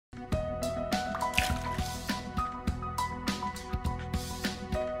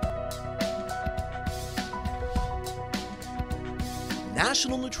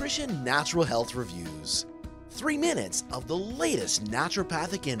National Nutrition Natural Health Reviews. 3 minutes of the latest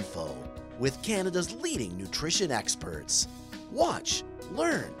naturopathic info with Canada's leading nutrition experts. Watch,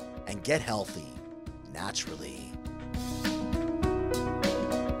 learn, and get healthy naturally.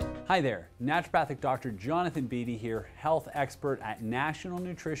 Hi there, Naturopathic Doctor Jonathan Beatty here, health expert at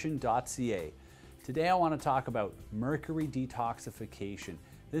Nationalnutrition.ca. Today I want to talk about Mercury Detoxification.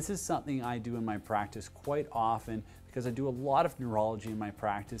 This is something I do in my practice quite often because I do a lot of neurology in my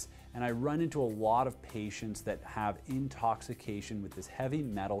practice and I run into a lot of patients that have intoxication with this heavy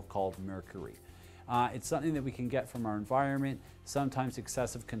metal called mercury. It's something that we can get from our environment. Sometimes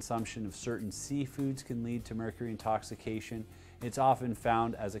excessive consumption of certain seafoods can lead to mercury intoxication. It's often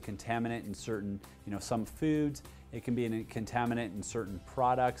found as a contaminant in certain, some foods. It can be a contaminant in certain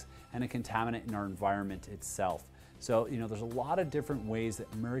products and a contaminant in our environment itself. So, there's a lot of different ways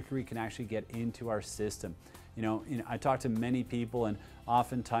that mercury can actually get into our system. I talked to many people and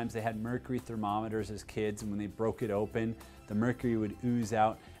oftentimes they had mercury thermometers as kids, and when they broke it open, the mercury would ooze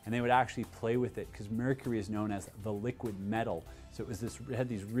out and they would actually play with it because mercury is known as the liquid metal. So it had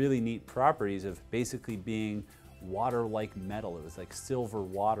these really neat properties of basically being water-like metal. It was like silver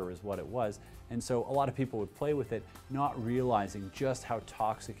water is what it was. And so a lot of people would play with it, not realizing just how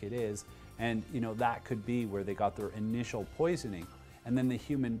toxic it is. And that could be where they got their initial poisoning. And then the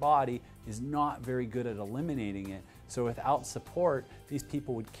human body is not very good at eliminating it. So without support, these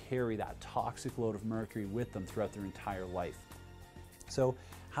people would carry that toxic load of mercury with them throughout their entire life. So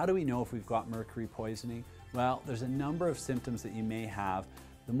how do we know if we've got mercury poisoning? Well, there's a number of symptoms that you may have.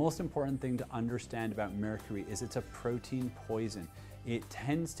 The most important thing to understand about mercury is it's a protein poison. It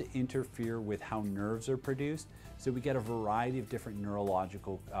tends to interfere with how nerves are produced, so we get a variety of different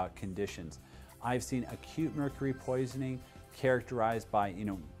neurological conditions. I've seen acute mercury poisoning characterized by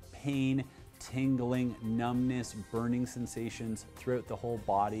pain, tingling, numbness, burning sensations throughout the whole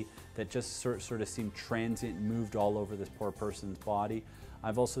body that just sort of seem transient and moved all over this poor person's body.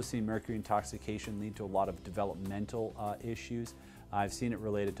 I've also seen mercury intoxication lead to a lot of developmental issues. I've seen it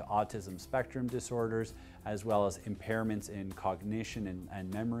related to autism spectrum disorders, as well as impairments in cognition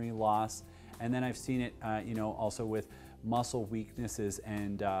and memory loss. And then I've seen it, also with muscle weaknesses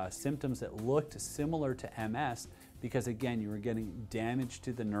and symptoms that looked similar to MS, because again, you were getting damage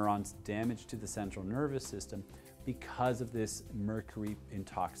to the neurons, damage to the central nervous system because of this mercury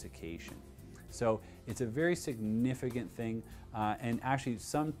intoxication. So it's a very significant thing, and actually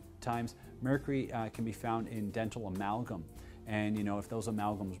sometimes mercury can be found in dental amalgam. And if those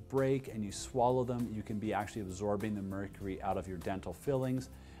amalgams break and you swallow them, you can be actually absorbing the mercury out of your dental fillings.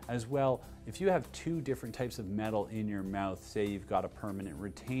 As well, if you have two different types of metal in your mouth, say you've got a permanent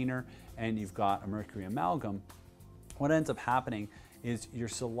retainer and you've got a mercury amalgam, what ends up happening is your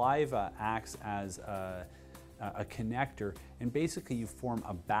saliva acts as a connector, and basically you form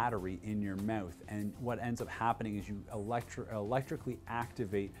a battery in your mouth. And what ends up happening is you electrically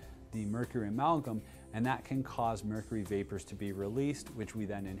activate the mercury amalgam, and that can cause mercury vapors to be released, which we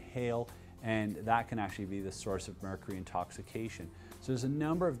then inhale, and that can actually be the source of mercury intoxication. So there's a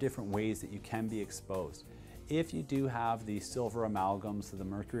number of different ways that you can be exposed. If you do have the silver amalgams, the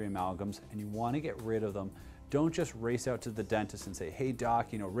mercury amalgams, and you want to get rid of them, don't just race out to the dentist and say, hey doc,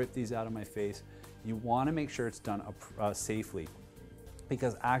 rip these out of my face. You want to make sure it's done safely,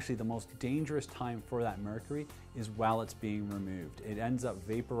 because actually the most dangerous time for that mercury is while it's being removed. It ends up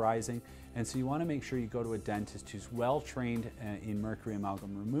vaporizing, and so you want to make sure you go to a dentist who's well trained in mercury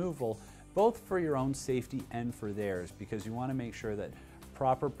amalgam removal, both for your own safety and for theirs, because you want to make sure that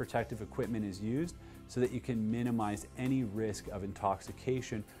proper protective equipment is used so that you can minimize any risk of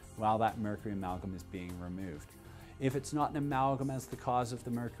intoxication while that mercury amalgam is being removed. If it's not an amalgam as the cause of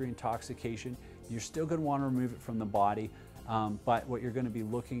the mercury intoxication, you're still going to want to remove it from the body. But what you're going to be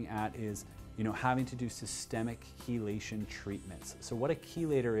looking at is, having to do systemic chelation treatments. So what a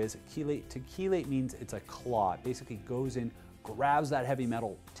chelator is, to chelate means it's a claw. It basically goes in, grabs that heavy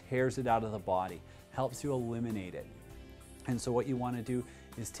metal, tears it out of the body, helps you eliminate it. And so what you want to do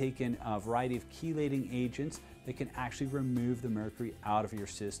is take in a variety of chelating agents that can actually remove the mercury out of your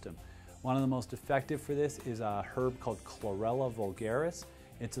system. One of the most effective for this is a herb called Chlorella vulgaris.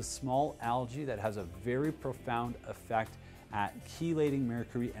 It's a small algae that has a very profound effect at chelating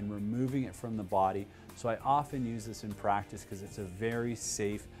mercury and removing it from the body. So I often use this in practice because it's a very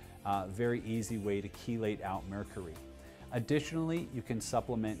safe, very easy way to chelate out mercury. Additionally, you can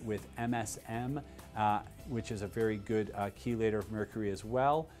supplement with MSM, which is a very good chelator of mercury as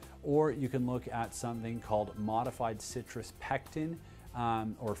well, or you can look at something called modified citrus pectin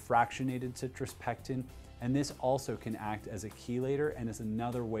or fractionated citrus pectin. And this also can act as a chelator and is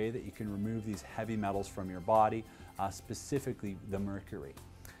another way that you can remove these heavy metals from your body, specifically the mercury.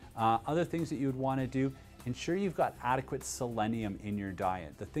 Other things that you would want to do, ensure you've got adequate selenium in your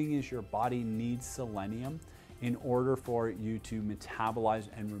diet. The thing is, your body needs selenium in order for you to metabolize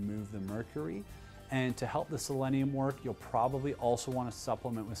and remove the mercury. And to help the selenium work, you'll probably also want to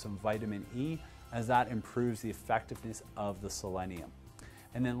supplement with some vitamin E, as that improves the effectiveness of the selenium.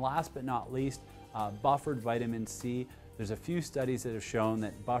 And then last but not least, buffered vitamin C. There's a few studies that have shown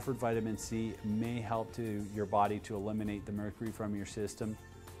that buffered vitamin C may help your body to eliminate the mercury from your system.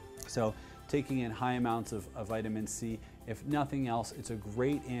 So taking in high amounts of vitamin C, if nothing else, it's a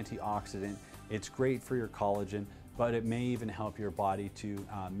great antioxidant. It's great for your collagen, but it may even help your body to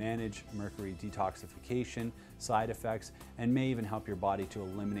manage mercury detoxification side effects, and may even help your body to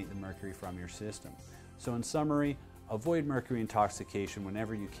eliminate the mercury from your system. So in summary, avoid mercury intoxication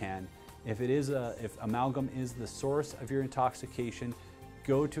whenever you can. If amalgam is the source of your intoxication,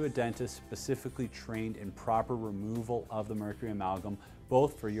 go to a dentist specifically trained in proper removal of the mercury amalgam,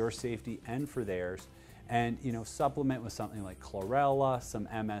 both for your safety and for theirs. And supplement with something like chlorella, some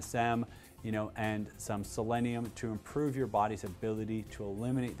MSM, and some selenium to improve your body's ability to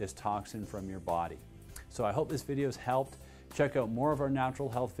eliminate this toxin from your body. So I hope this video has helped. Check out more of our natural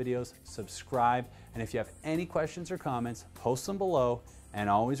health videos, subscribe, and if you have any questions or comments, post them below. And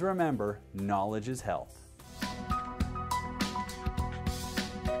always remember, knowledge is health.